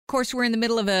course, we're in the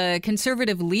middle of a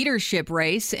Conservative leadership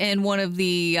race, and one of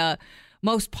the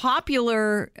most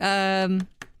popular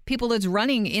people that's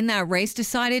running in that race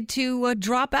decided to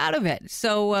drop out of it.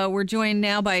 So we're joined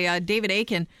now by David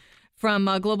Akin from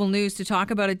Global News to talk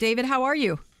about it. David, how are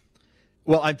you?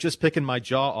 Well, I'm just picking my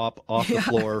jaw up off the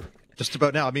floor just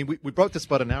about now. I mean, we broke this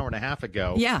about an hour and a half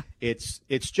ago. Yeah. It's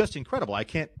just incredible. I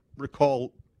can't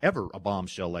recall ever a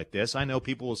bombshell like this. I know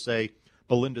people will say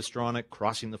Belinda Stronach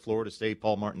crossing the floor to save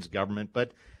Paul Martin's government,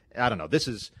 but I don't know. This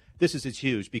is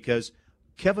huge because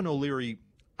Kevin O'Leary,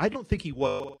 I don't think he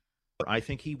was. I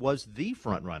think he was the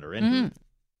front runner. And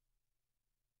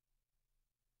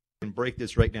and break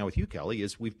this right now with you, Kelly,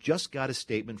 is we've just got a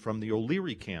statement from the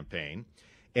O'Leary campaign.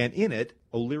 And in it,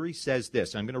 O'Leary says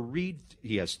this. I'm going to read.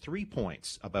 He has 3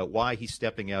 points about why he's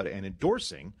stepping out and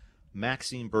endorsing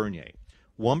Maxime Bernier.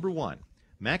 Number one,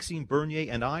 Maxime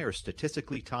Bernier and I are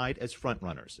statistically tied as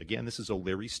frontrunners. Again, this is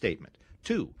O'Leary's statement.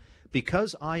 2,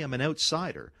 because I am an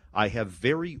outsider, I have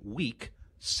very weak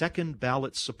second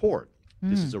ballot support.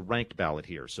 This is a ranked ballot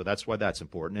here, so that's why that's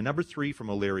important. And number 3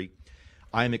 from O'Leary,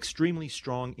 I am extremely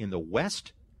strong in the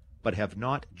West, but have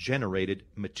not generated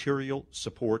material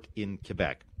support in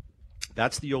Quebec.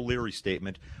 That's the O'Leary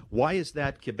statement. Why is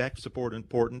that Quebec support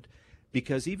important?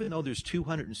 Because even though there's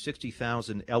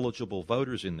 260,000 eligible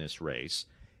voters in this race,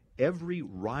 every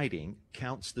riding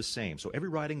counts the same. So every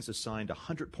riding is assigned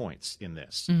 100 points in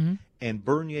this. And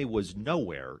Bernier was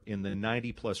nowhere in the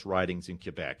 90-plus ridings in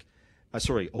Quebec.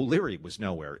 O'Leary was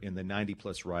nowhere in the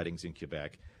 90-plus ridings in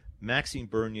Quebec. Maxime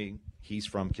Bernier, he's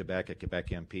from Quebec, a Quebec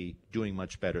MP, doing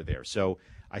much better there. So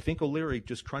I think O'Leary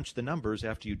just crunched the numbers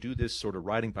after you do this sort of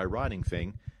riding by riding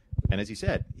thing. And as he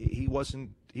said, he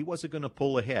wasn't going to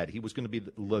pull ahead. He was going to be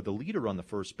the leader on the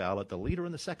first ballot, the leader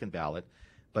on the second ballot,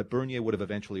 but Bernier would have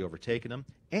eventually overtaken him.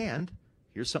 And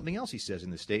here's something else he says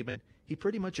in the statement. He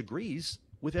pretty much agrees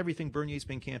with everything Bernier's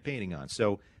been campaigning on.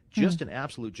 So just an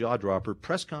absolute jaw-dropper.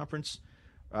 Press conference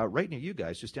right near you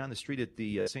guys, just down the street at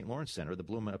the St. Lawrence Center, the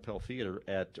Bloom Appel Theatre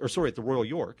at the Royal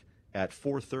York at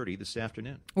 4:30 this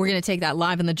afternoon. We're going to take that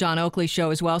live in the John Oakley Show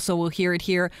as well, so we'll hear it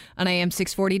here on AM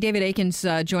 640. David Akin's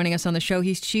joining us on the show.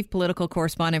 He's chief political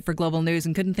correspondent for Global News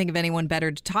and couldn't think of anyone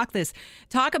better to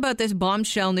talk about this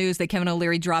bombshell news that Kevin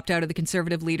O'Leary dropped out of the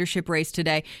Conservative leadership race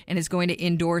today and is going to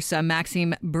endorse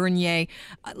Maxime Bernier.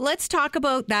 Let's talk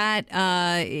about that.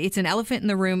 It's an elephant in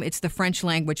the room. It's the French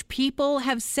language. People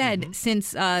have said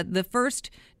since the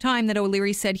first time that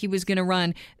O'Leary said he was going to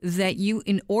run that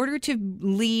in order to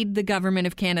lead the government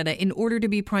of Canada, in order to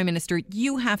be prime minister,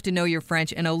 you have to know your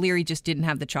French, and O'Leary just didn't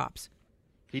have the chops.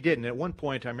 He didn't. At one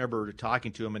point, I remember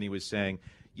talking to him, and he was saying,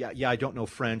 yeah, I don't know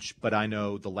French, but I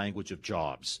know the language of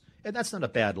jobs. And that's not a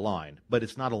bad line, but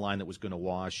it's not a line that was going to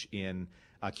wash in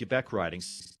Quebec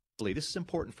ridings. This is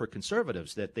important for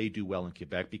Conservatives that they do well in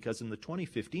Quebec, because in the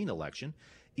 2015 election,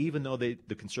 even though the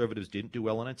Conservatives didn't do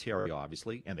well in Ontario,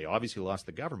 obviously, and they obviously lost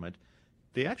the government,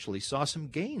 they actually saw some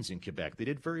gains in Quebec. They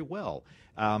did very well.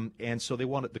 And so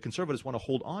the Conservatives want to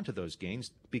hold on to those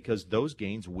gains, because those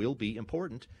gains will be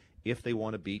important if they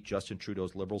want to beat Justin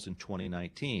Trudeau's Liberals in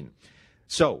 2019.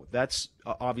 So that's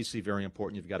obviously very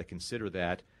important. You've got to consider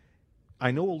that. I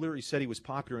know O'Leary said he was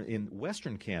popular in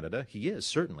Western Canada. He is,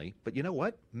 certainly. But you know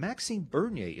what? Maxime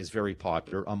Bernier is very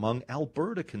popular among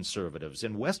Alberta Conservatives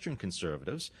and Western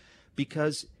Conservatives,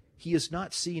 because he is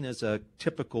not seen as a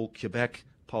typical Quebec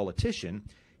politician.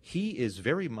 He is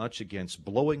very much against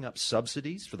blowing up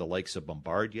subsidies for the likes of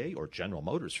Bombardier or General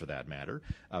Motors, for that matter.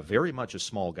 Very much a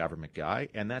small government guy,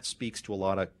 and that speaks to a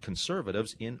lot of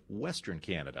Conservatives in Western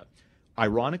Canada.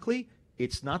 Ironically,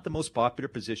 it's not the most popular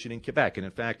position in Quebec. And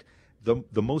in fact,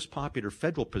 the most popular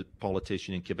federal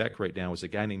politician in Quebec right now is a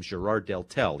guy named Gérard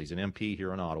Deltel. He's an MP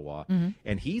here in Ottawa,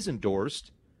 and he's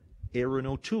endorsed Erin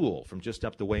O'Toole from just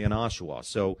up the way in Oshawa.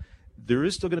 So there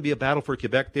is still going to be a battle for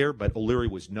Quebec there, but O'Leary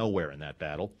was nowhere in that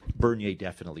battle. Bernier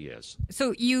definitely is.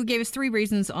 So you gave us 3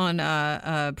 reasons on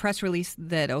a press release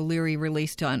that O'Leary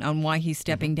released on why he's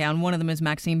stepping down. One of them is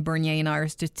Maxime Bernier and I are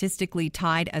statistically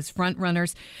tied as front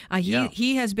runners.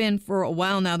 He has been for a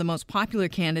while now the most popular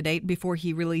candidate before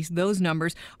he released those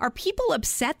numbers. Are people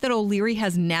upset that O'Leary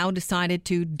has now decided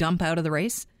to dump out of the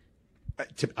race?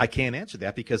 I can't answer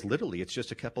that, because literally it's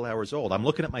just a couple hours old. I'm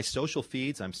looking at my social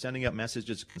feeds. I'm sending up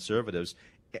messages to Conservatives,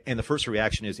 and the first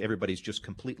reaction is everybody's just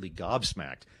completely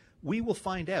gobsmacked. We will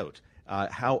find out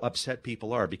how upset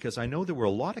people are, because I know there were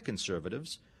a lot of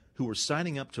Conservatives who were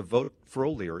signing up to vote for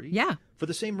O'Leary for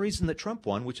the same reason that Trump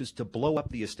won, which is to blow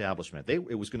up the establishment.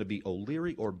 It was going to be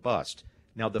O'Leary or bust.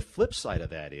 Now, the flip side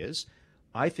of that is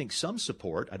I think some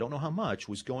support, I don't know how much,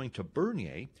 was going to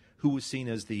Bernier, who was seen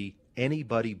as the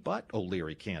anybody but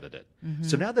O'Leary candidate.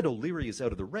 So now that O'Leary is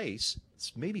out of the race,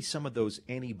 maybe some of those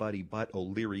anybody but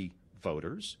O'Leary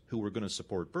voters who were going to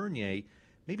support Bernier,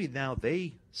 maybe now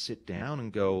they sit down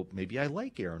and go, maybe I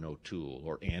like Aaron O'Toole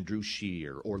or Andrew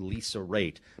Scheer or Lisa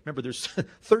Raitt. Remember,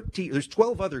 there's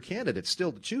 12 other candidates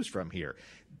still to choose from here.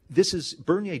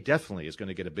 Bernier definitely is going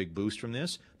to get a big boost from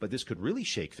this, but this could really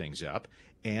shake things up.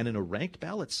 And in a ranked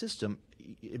ballot system,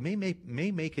 it may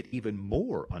make it even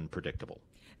more unpredictable.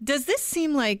 Does this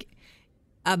seem like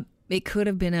it could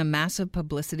have been a massive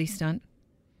publicity stunt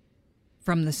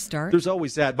from the start? There's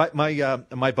always that.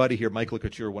 My buddy here, Mike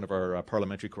Couture, one of our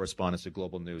parliamentary correspondents at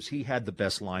Global News, he had the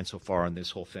best line so far on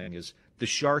this whole thing is, the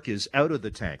shark is out of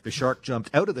the tank. The shark jumped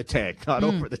out of the tank, not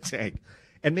over the tank.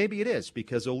 And maybe it is,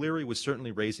 because O'Leary was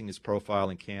certainly raising his profile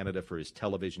in Canada for his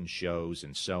television shows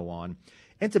and so on.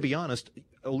 And to be honest,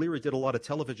 O'Leary did a lot of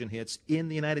television hits in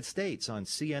the United States on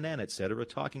CNN, et cetera,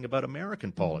 talking about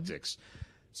American politics.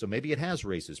 So maybe it has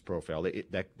raised his profile.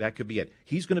 That could be it.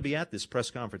 He's going to be at this press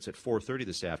conference at 4:30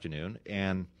 this afternoon,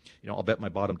 and I'll bet my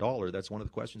bottom dollar that's one of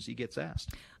the questions he gets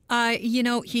asked.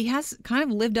 He has kind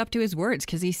of lived up to his words,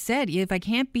 because he said, if I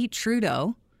can't beat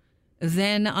Trudeau,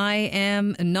 then I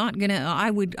am not going to,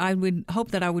 I would hope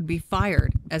that I would be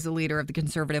fired as a leader of the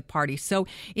Conservative Party. So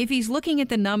if he's looking at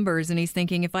the numbers and he's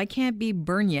thinking, if I can't beat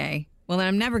Bernier, well, then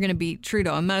I'm never going to beat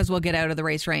Trudeau. I might as well get out of the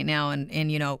race right now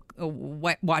and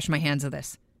wash my hands of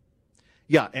this.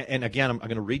 Yeah, and again, I'm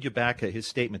going to read you back his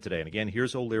statement today. And again,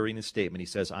 here's O'Leary in his statement. He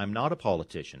says, I'm not a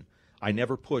politician. I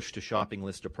never pushed a shopping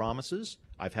list of promises.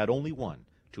 I've had only one,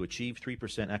 to achieve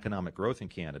 3% economic growth in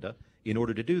Canada. In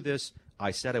order to do this,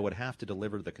 I said I would have to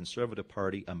deliver the Conservative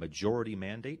Party a majority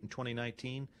mandate in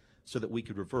 2019 so that we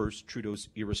could reverse Trudeau's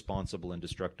irresponsible and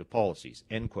destructive policies,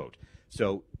 end quote.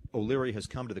 So O'Leary has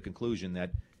come to the conclusion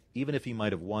that even if he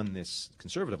might have won this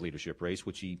Conservative leadership race,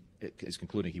 which he is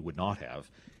concluding he would not have,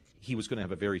 he was going to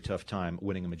have a very tough time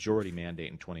winning a majority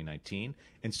mandate in 2019.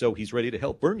 And so he's ready to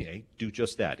help Bernier do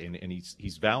just that. And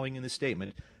he's vowing in this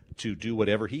statement to do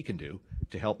whatever he can do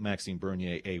to help Maxime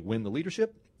Bernier, A, win the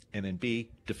leadership, and then B,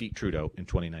 defeat Trudeau in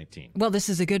 2019. Well, this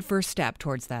is a good first step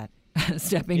towards that,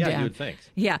 stepping down. Yeah, you would think.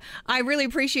 Yeah. I really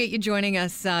appreciate you joining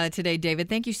us today, David.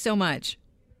 Thank you so much.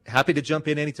 Happy to jump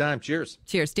in anytime. Cheers.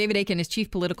 Cheers. David Akin is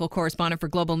chief political correspondent for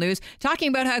Global News, talking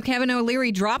about how Kevin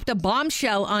O'Leary dropped a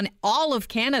bombshell on all of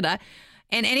Canada.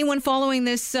 And anyone following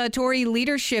this Tory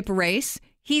leadership race,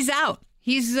 he's out.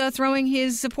 He's throwing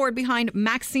his support behind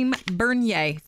Maxime Bernier.